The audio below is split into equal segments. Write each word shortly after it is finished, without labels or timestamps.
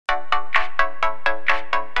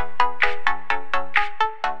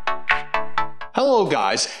Hello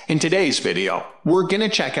guys, in today's video, we're gonna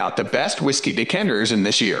check out the best whiskey decanters in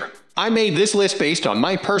this year. I made this list based on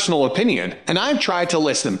my personal opinion, and I've tried to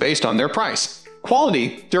list them based on their price,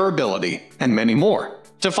 quality, durability, and many more.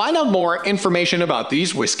 To find out more information about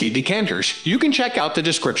these whiskey decanters, you can check out the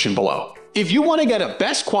description below. If you want to get a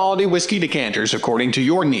best quality whiskey decanters according to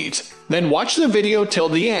your needs, then watch the video till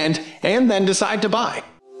the end and then decide to buy.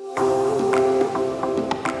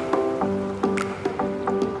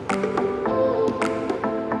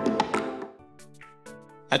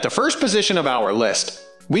 At the first position of our list,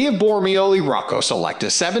 we have Bormioli Rocco Select, a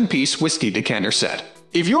 7-piece whiskey decanter set.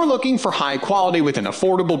 If you're looking for high quality with an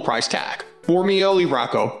affordable price tag, Bormioli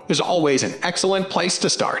Rocco is always an excellent place to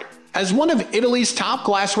start. As one of Italy's top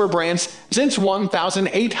glassware brands since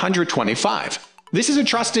 1825, this is a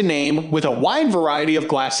trusted name with a wide variety of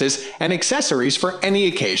glasses and accessories for any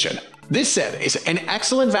occasion. This set is an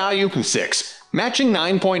excellent value with 6 matching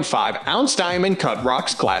 9.5-ounce diamond cut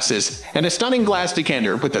rocks glasses and a stunning glass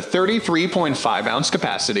decanter with a 33.5-ounce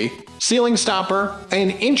capacity, sealing stopper,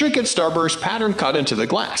 and intricate starburst pattern cut into the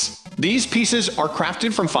glass. These pieces are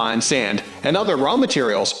crafted from fine sand and other raw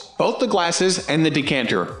materials. Both the glasses and the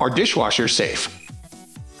decanter are dishwasher safe.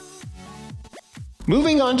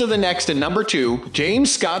 Moving on to the next at number 2, James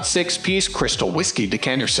Scott 6-piece crystal whiskey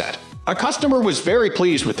decanter set. A customer was very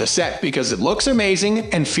pleased with the set because it looks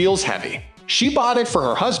amazing and feels heavy. She bought it for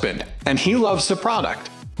her husband, and he loves the product.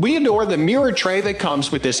 We adore the mirror tray that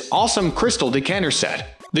comes with this awesome crystal decanter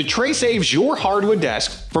set. The tray saves your hardwood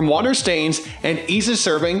desk from water stains and eases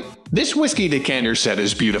serving. This whiskey decanter set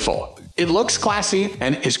is beautiful. It looks classy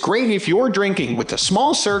and is great if you're drinking with a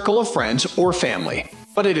small circle of friends or family.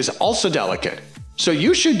 But it is also delicate, so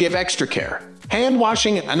you should give extra care. Hand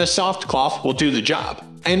washing and a soft cloth will do the job.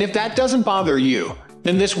 And if that doesn't bother you,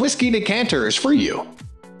 then this whiskey decanter is for you.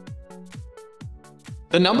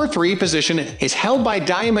 The number 3 position is held by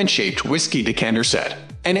diamond-shaped whiskey decanter set.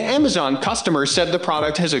 An Amazon customer said the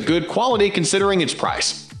product has a good quality considering its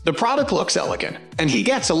price. The product looks elegant, and he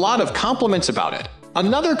gets a lot of compliments about it.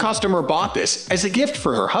 Another customer bought this as a gift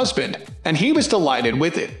for her husband, and he was delighted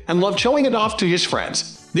with it and loved showing it off to his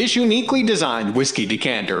friends. This uniquely designed whiskey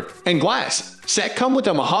decanter and glass set come with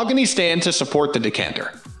a mahogany stand to support the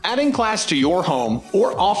decanter. Adding class to your home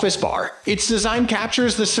or office bar, its design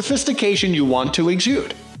captures the sophistication you want to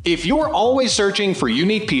exude. If you're always searching for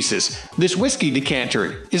unique pieces, this whiskey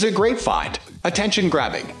decanter is a great find.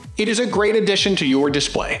 Attention-grabbing. It is a great addition to your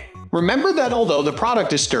display. Remember that although the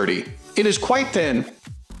product is sturdy, it is quite thin.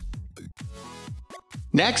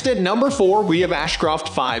 Next at number 4, we have Ashcroft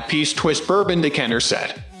 5-piece twist bourbon decanter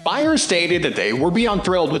set. Buyers stated that they were beyond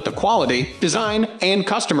thrilled with the quality, design, and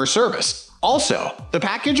customer service. Also, the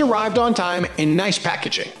package arrived on time in nice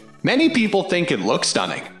packaging. Many people think it looks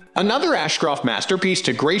stunning. Another Ashcroft masterpiece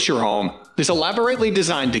to grace your home, this elaborately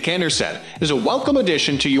designed decanter set is a welcome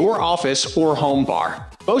addition to your office or home bar.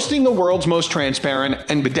 Boasting the world's most transparent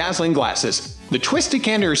and bedazzling glasses, the twist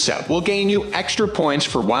decanter set will gain you extra points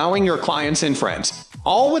for wowing your clients and friends,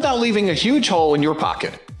 all without leaving a huge hole in your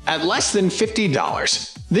pocket. At less than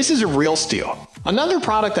 $50, this is a real steal. Another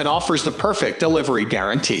product that offers the perfect delivery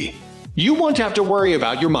guarantee. You won't have to worry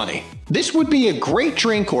about your money. This would be a great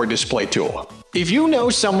drink or display tool. If you know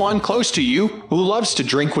someone close to you who loves to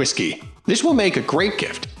drink whiskey, this will make a great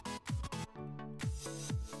gift.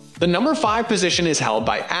 The number 5 position is held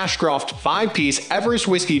by Ashcroft 5-piece Everest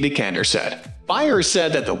whiskey decanter set. Buyers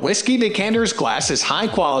said that the whiskey decanter's glass is high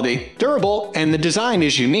quality, durable, and the design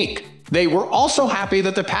is unique. They were also happy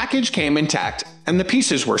that the package came intact and the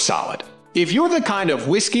pieces were solid. If you're the kind of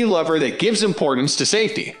whiskey lover that gives importance to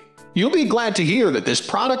safety, you'll be glad to hear that this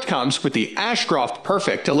product comes with the Ashcroft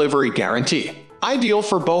Perfect Delivery Guarantee. Ideal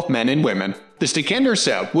for both men and women, this decanter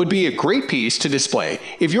set would be a great piece to display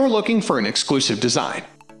if you're looking for an exclusive design.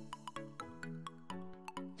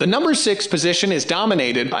 The number 6 position is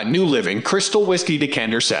dominated by New Living Crystal Whiskey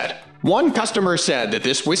Decanter Set. One customer said that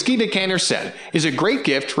this whiskey decanter set is a great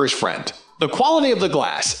gift for his friend. The quality of the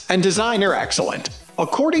glass and design are excellent.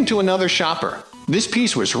 According to another shopper, this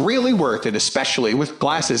piece was really worth it, especially with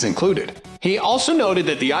glasses included. He also noted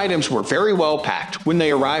that the items were very well packed when they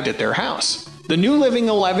arrived at their house. The New Living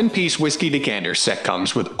 11-piece whiskey decanter set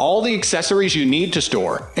comes with all the accessories you need to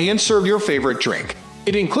store and serve your favorite drink.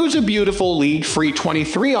 It includes a beautiful lead-free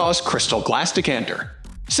 23-oz crystal glass decanter,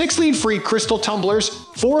 6 lead-free crystal tumblers,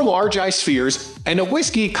 4 large ice spheres, and a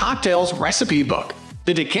whiskey cocktails recipe book.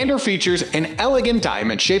 The decanter features an elegant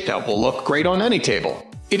diamond shape that will look great on any table.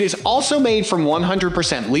 It is also made from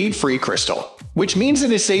 100% lead-free crystal, which means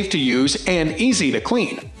it is safe to use and easy to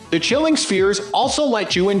clean. The chilling spheres also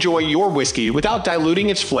let you enjoy your whiskey without diluting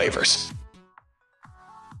its flavors.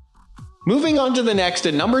 Moving on to the next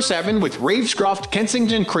at number 7 with Ravenscroft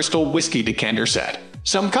Kensington Crystal Whiskey Decanter Set.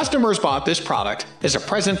 Some customers bought this product as a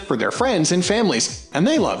present for their friends and families, and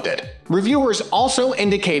they loved it. Reviewers also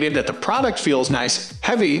indicated that the product feels nice,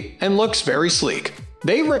 heavy, and looks very sleek.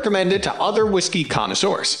 They recommend it to other whiskey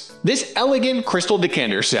connoisseurs. This elegant crystal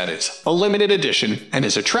decanter set is a limited edition and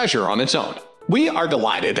is a treasure on its own. We are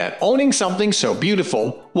delighted that owning something so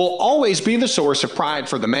beautiful will always be the source of pride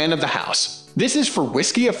for the man of the house. This is for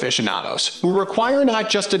whiskey aficionados who require not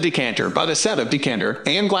just a decanter but a set of decanter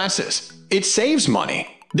and glasses. It saves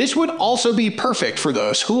money. This would also be perfect for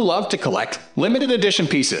those who love to collect limited edition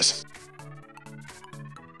pieces.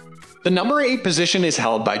 The number 8 position is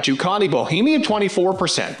held by Ducati Bohemia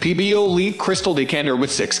 24% PBO Lead Crystal Decanter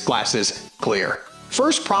with 6 glasses, clear.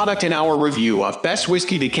 First product in our review of best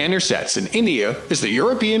whiskey decanter sets in India is the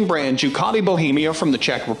European brand Ducati Bohemia from the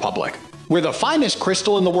Czech Republic, where the finest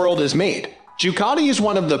crystal in the world is made. Ducati is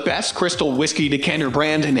one of the best crystal whiskey decanter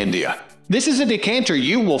brand in India. This is a decanter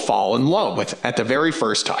you will fall in love with at the very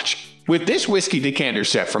first touch. With this whiskey decanter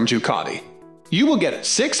set from Ducati, you will get a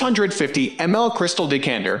 650 ml crystal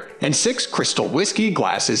decanter and 6 crystal whiskey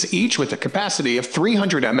glasses, each with a capacity of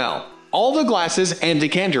 300 ml. All the glasses and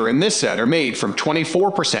decanter in this set are made from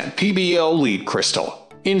 24% PBO lead crystal.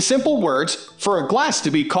 In simple words, for a glass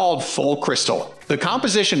to be called full crystal, the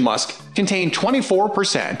composition must contain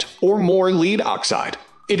 24% or more lead oxide.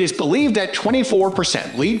 It is believed that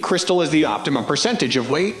 24% lead crystal is the optimum percentage of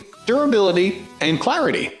weight, durability, and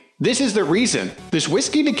clarity. This is the reason this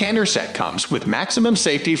whiskey decanter set comes with maximum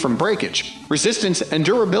safety from breakage, resistance, and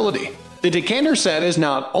durability. The decanter set is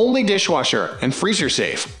not only dishwasher and freezer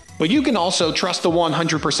safe, but you can also trust the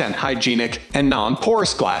 100% hygienic and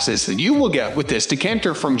non-porous glasses that you will get with this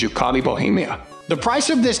decanter from Ducati Bohemia. The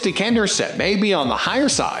price of this decanter set may be on the higher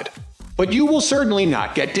side, but you will certainly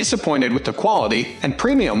not get disappointed with the quality and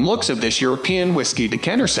premium looks of this European whiskey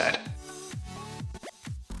decanter set.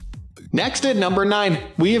 Next at number 9,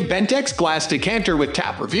 we have Bentex Glass Decanter with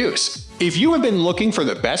Tap reviews. If you have been looking for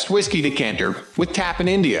the best whiskey decanter with tap in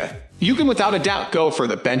India, you can without a doubt go for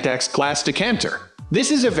the Bentex Glass Decanter. This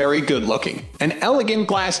is a very good looking and elegant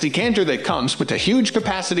glass decanter that comes with a huge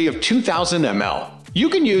capacity of 2000 ml. You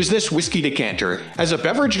can use this whiskey decanter as a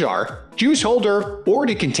beverage jar, juice holder, or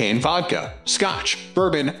to contain vodka, scotch,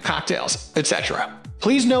 bourbon, cocktails, etc.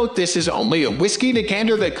 Please note this is only a whiskey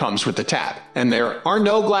decanter that comes with the tap, and there are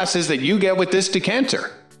no glasses that you get with this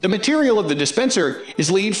decanter. The material of the dispenser is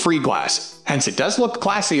lead-free glass, hence it does look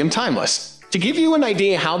classy and timeless. To give you an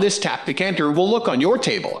idea how this tap decanter will look on your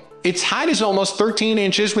table, its height is almost 13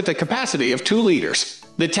 inches with a capacity of 2 liters.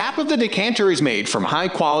 The tap of the decanter is made from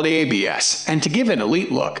high-quality ABS, and to give an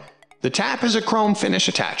elite look, the tap has a chrome finish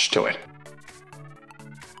attached to it.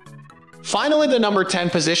 Finally, the number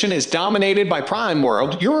 10 position is dominated by Prime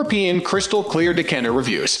World European Crystal Clear Decanter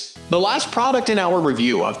reviews. The last product in our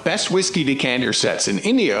review of best whiskey decanter sets in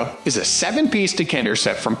India is a 7-piece decanter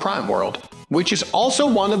set from Prime World, which is also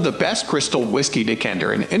one of the best crystal whiskey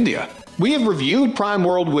decanter in India. We have reviewed Prime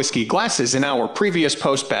World whiskey glasses in our previous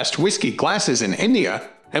post best whiskey glasses in India,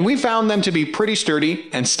 and we found them to be pretty sturdy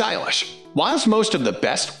and stylish. Whilst most of the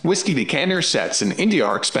best whiskey decanter sets in India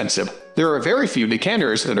are expensive, there are very few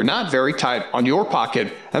decanters that are not very tight on your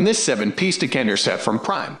pocket, and this 7-piece decanter set from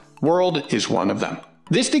Prime World is one of them.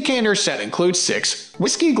 This decanter set includes 6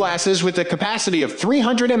 whiskey glasses with a capacity of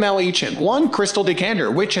 300 ml each and 1 crystal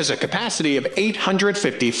decanter which has a capacity of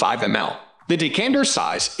 855 ml. The decanter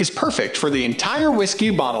size is perfect for the entire whiskey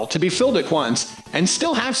bottle to be filled at once and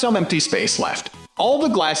still have some empty space left. All the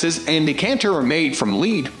glasses and decanter are made from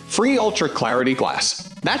lead-free ultra clarity glass.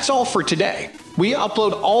 That's all for today. We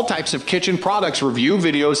upload all types of kitchen products review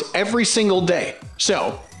videos every single day.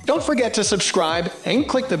 So, don't forget to subscribe and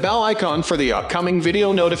click the bell icon for the upcoming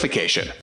video notification.